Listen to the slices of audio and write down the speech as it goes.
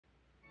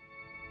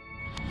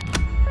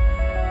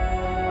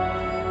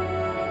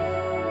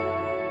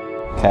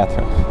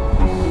Catherine,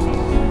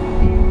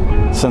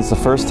 since the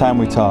first time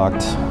we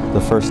talked,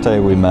 the first day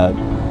we met,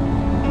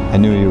 I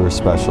knew you were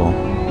special.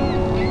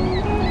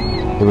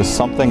 It was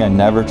something I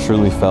never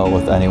truly felt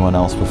with anyone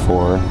else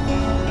before.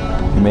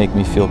 You make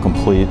me feel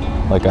complete,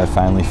 like I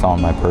finally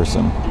found my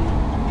person.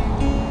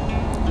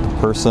 The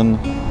person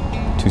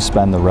to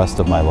spend the rest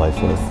of my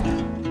life with.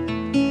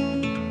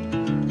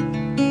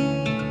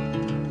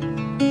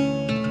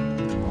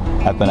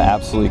 I've been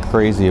absolutely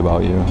crazy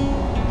about you.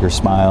 Your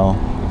smile,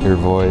 your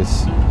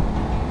voice,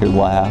 your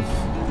laugh,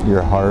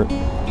 your heart.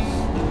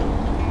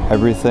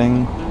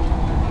 Everything,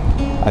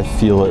 I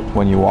feel it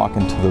when you walk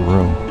into the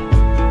room.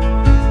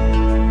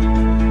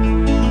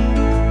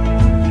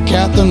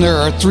 Catherine, there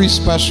are 3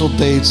 special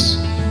dates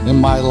in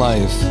my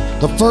life.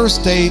 The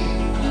first date,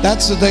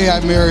 that's the day I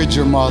married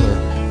your mother.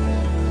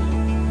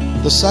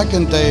 The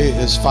second day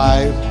is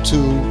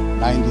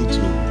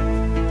 5/2/92,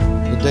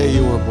 the day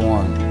you were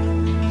born.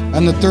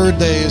 And the third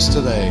day is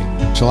today,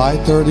 July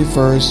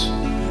 31st,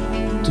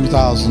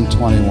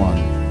 2021.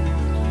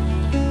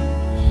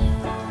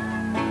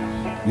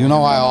 You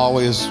know I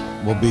always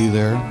will be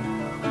there.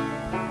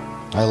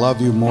 I love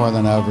you more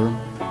than ever.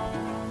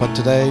 But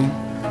today,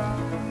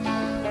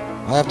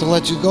 I have to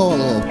let you go a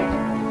little.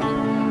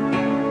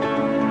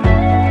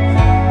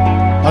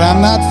 But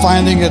I'm not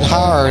finding it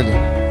hard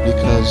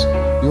because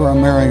you are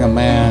marrying a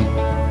man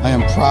I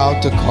am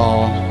proud to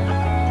call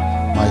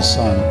my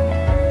son.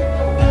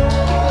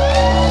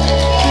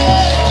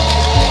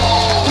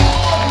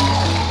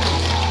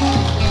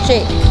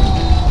 Jake,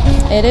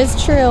 it is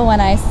true when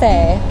I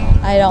say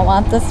I don't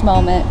want this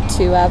moment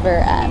to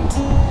ever end.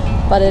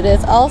 But it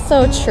is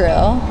also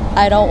true,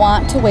 I don't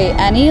want to wait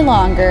any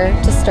longer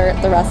to start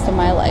the rest of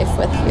my life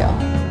with you.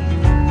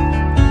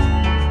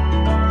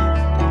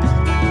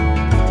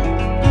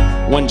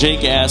 When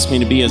Jake asked me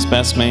to be his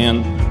best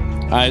man,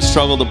 I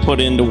struggled to put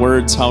into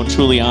words how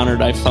truly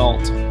honored I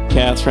felt.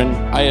 Catherine,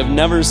 I have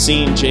never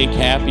seen Jake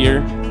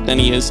happier than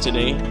he is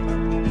today.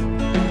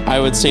 I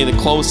would say the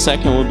close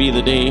second would be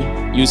the day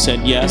you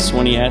said yes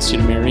when he asked you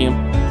to marry him.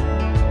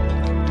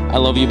 I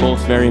love you both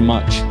very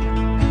much.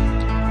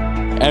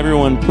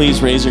 Everyone,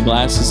 please raise your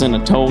glasses in a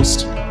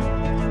toast.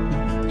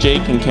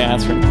 Jake and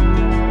Catherine.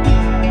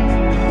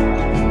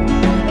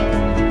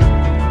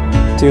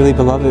 Dearly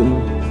beloved,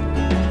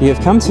 you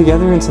have come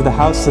together into the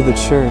house of the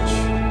church.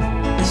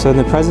 So in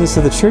the presence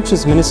of the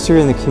church's minister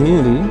in the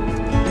community,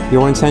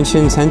 your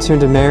intention to enter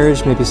into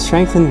marriage may be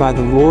strengthened by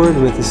the Lord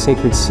with the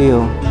sacred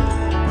seal.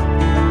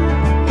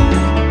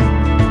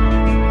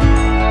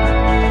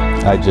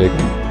 I, Jacob,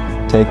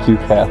 take you,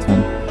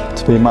 Catherine,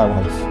 to be my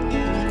wife.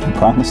 I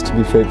promise to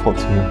be faithful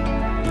to you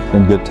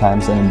in good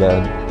times and in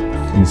bad,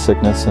 in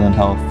sickness and in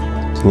health,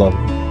 to love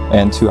you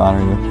and to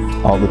honor you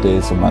all the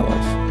days of my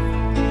life.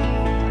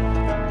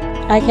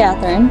 I,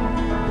 Catherine,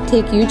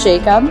 take you,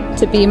 Jacob,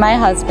 to be my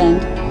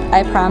husband.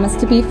 I promise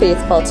to be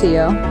faithful to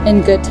you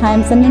in good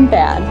times and in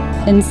bad,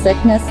 in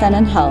sickness and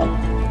in health,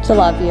 to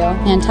love you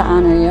and to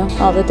honor you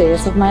all the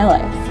days of my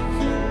life.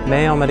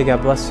 May Almighty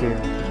God bless you,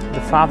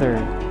 the Father,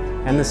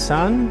 and the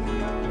Son,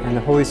 and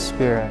the Holy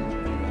Spirit.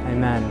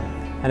 Amen.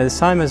 And at this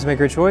time, it is my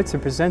great joy to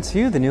present to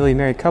you the newly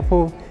married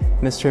couple,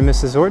 Mr. and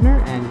Mrs.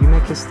 Ortner, and you may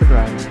kiss the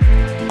bride.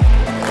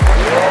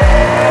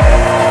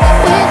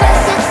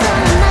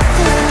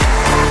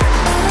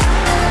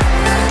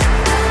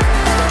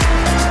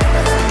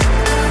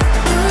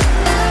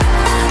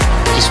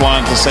 Just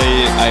wanted to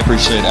say I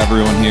appreciate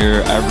everyone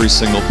here, every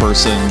single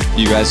person.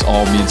 You guys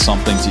all mean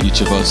something to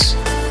each of us,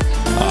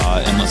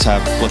 and let's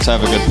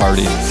have a good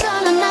party.